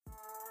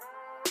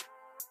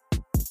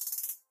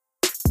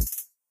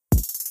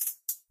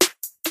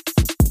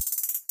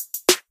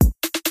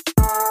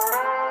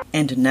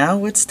And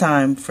now it's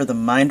time for the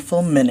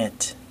Mindful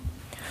Minute.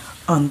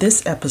 On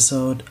this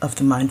episode of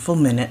the Mindful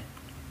Minute,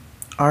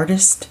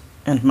 artist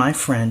and my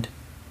friend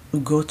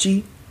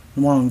Ugochi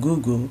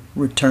Nwaogwugwu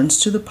returns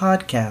to the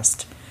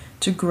podcast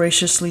to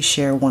graciously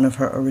share one of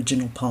her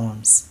original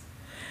poems.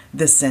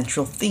 The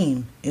central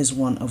theme is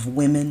one of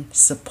women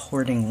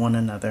supporting one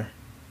another.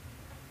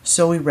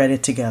 So we read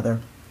it together,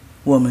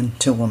 woman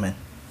to woman.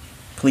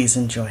 Please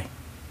enjoy.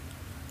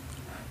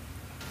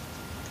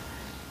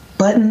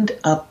 Buttoned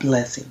Up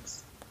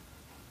Blessings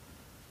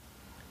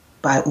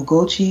by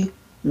Ugochi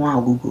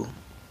Nwaogwugwu.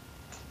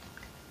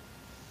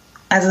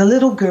 As a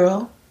little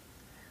girl,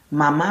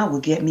 Mama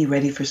would get me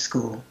ready for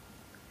school.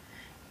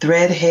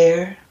 Thread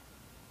hair,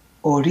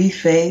 ori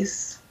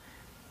face,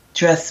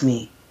 dress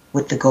me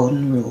with the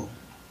golden rule.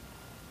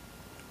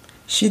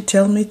 She'd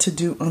tell me to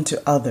do unto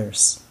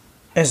others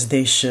as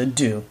they should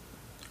do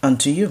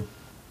unto you.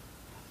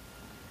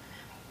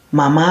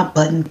 Mama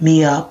buttoned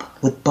me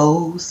up with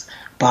bows,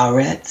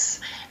 barrettes,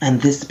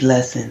 and this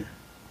blessing.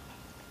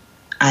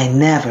 I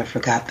never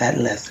forgot that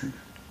lesson.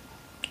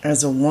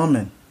 As a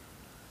woman,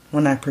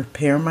 when I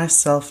prepare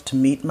myself to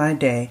meet my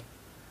day,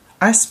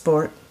 I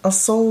sport a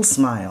soul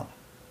smile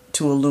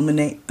to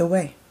illuminate the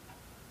way.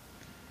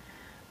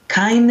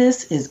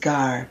 Kindness is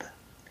garb,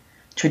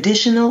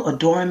 traditional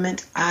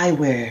adornment I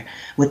wear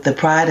with the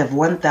pride of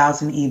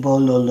 1,000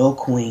 Igbo Lolo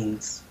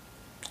queens.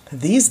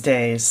 These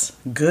days,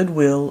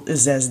 goodwill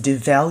is as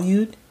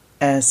devalued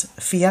as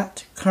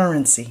fiat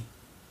currency.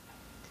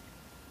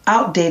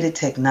 Outdated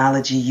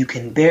technology you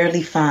can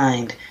barely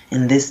find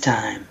in this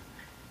time,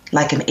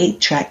 like an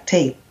 8-track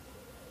tape.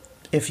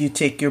 If you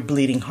take your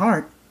bleeding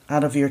heart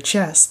out of your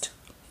chest,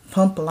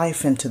 pump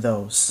life into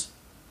those.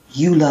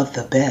 You love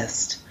the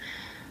best.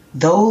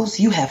 Those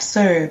you have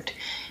served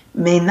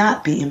may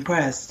not be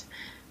impressed,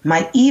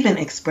 might even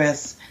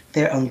express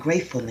their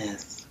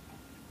ungratefulness.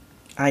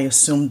 I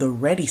assume the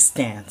ready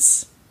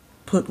stance.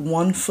 Put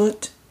one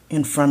foot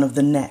in front of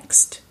the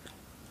next.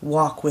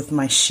 Walk with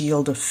my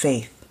shield of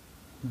faith,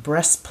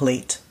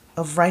 breastplate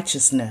of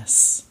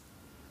righteousness.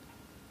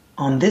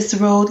 On this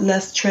road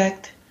less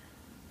trekked,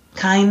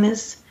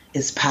 kindness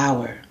is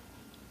power.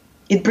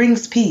 It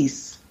brings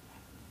peace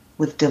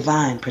with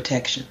divine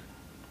protection.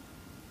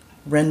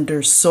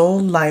 Renders soul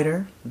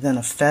lighter than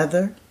a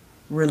feather,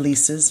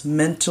 releases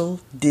mental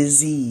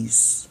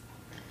disease.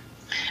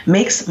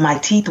 Makes my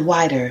teeth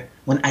whiter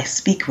when I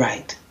speak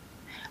right,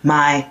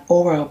 my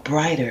aura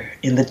brighter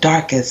in the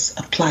darkest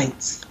of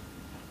plights.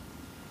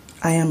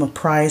 I am a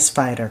prize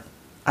fighter.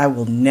 I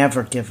will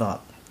never give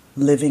up,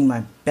 living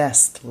my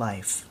best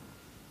life.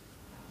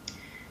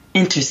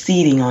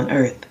 Interceding on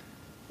earth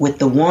with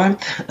the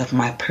warmth of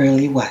my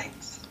pearly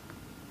whites.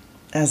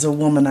 As a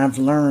woman, I've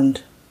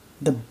learned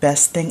the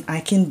best thing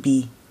I can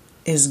be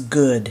is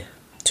good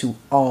to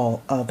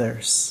all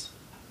others.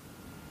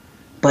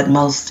 But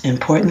most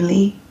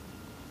importantly,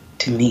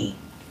 to me.